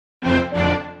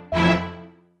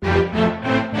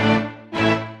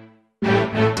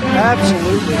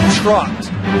absolutely trucked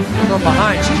from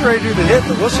behind. She's ready to do the hit.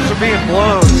 The whistles are being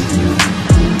blown.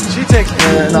 She takes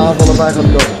een aanval erbij gaat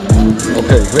komen.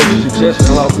 Oké, ik wens je succes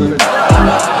en laten we.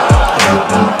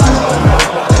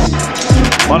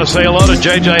 Want to say hello to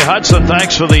J.J. Hudson.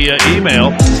 Thanks for the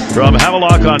email from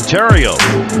Havelock, Ontario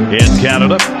in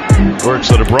Canada.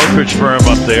 Works at a brokerage firm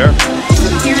up there.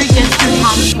 Here against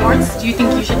Tom Schwartz, do you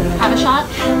think you should have a shot?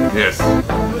 Yes.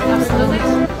 Absolutely.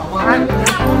 All right.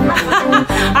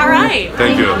 All right.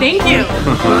 Thank you. Thank you.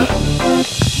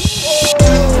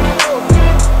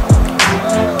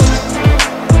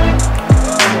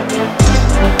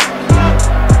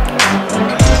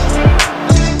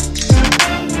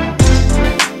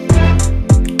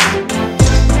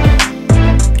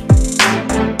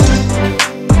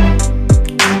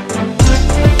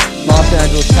 Los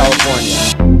Angeles, California,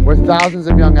 where thousands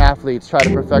of young athletes try to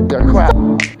perfect their craft.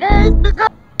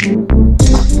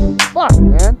 Fuck,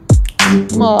 man.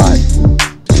 Come on.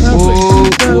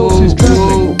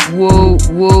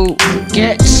 Whoa,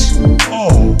 get.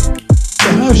 Oh,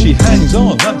 how she hangs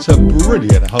on. That's a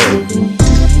brilliant hole.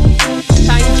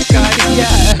 Thanks, guys.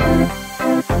 Yeah.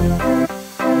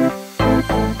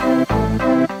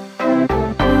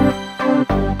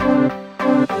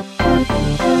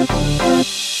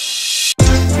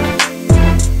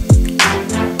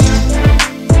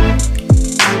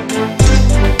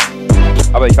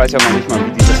 Aber ich weiß ja noch nicht mal,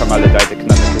 wie diese vermaledeite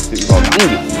Knallerkiste überhaupt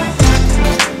angeht.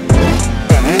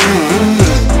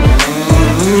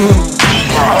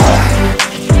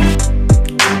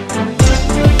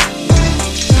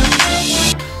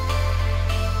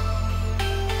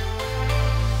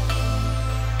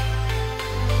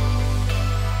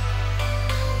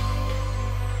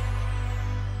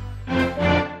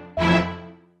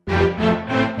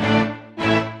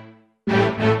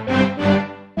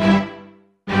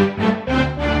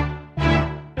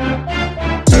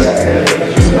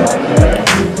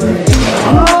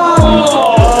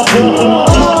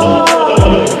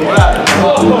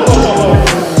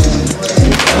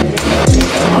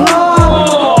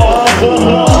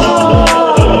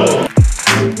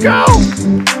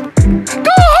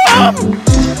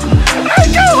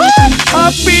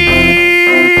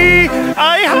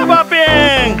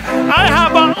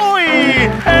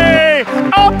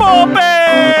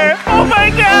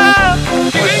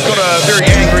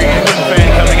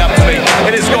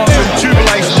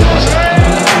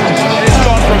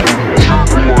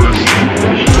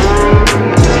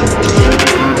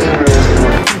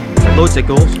 Loads of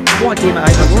goals. What a game at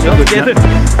Ivan. Get it.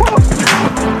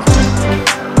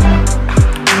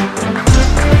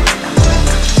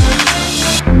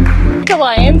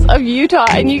 Lions of Utah,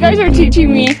 and you guys are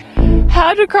teaching me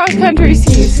how to cross country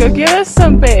ski. So give us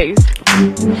some bigs.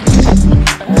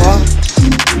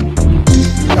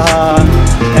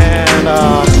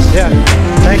 yeah,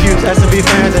 thank you S&B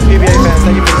fans and PBA fans.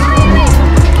 Thank you for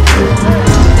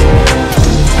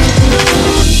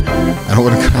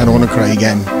I don't want to cry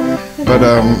again, but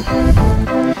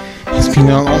it's been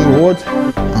a long road,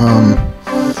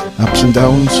 ups and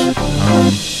downs,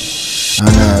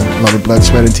 and a lot of blood,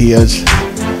 sweat and tears.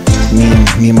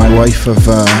 Me and my wife have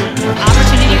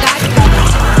Opportunity back.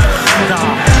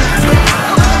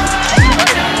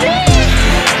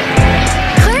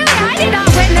 Clearly I did not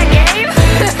win the game.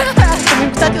 עם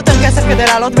קצת יותר כסף כדי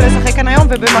לעלות ולשחק כאן היום,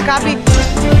 ובמכבי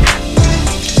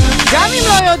גם אם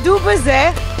לא יודו בזה,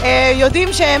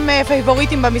 יודעים שהם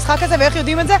פייבוריטים במשחק הזה, ואיך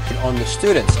יודעים את זה? On the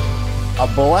students, a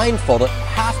blindfolded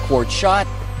half-court shot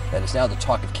that is now the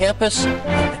talk of campus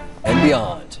and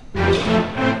beyond.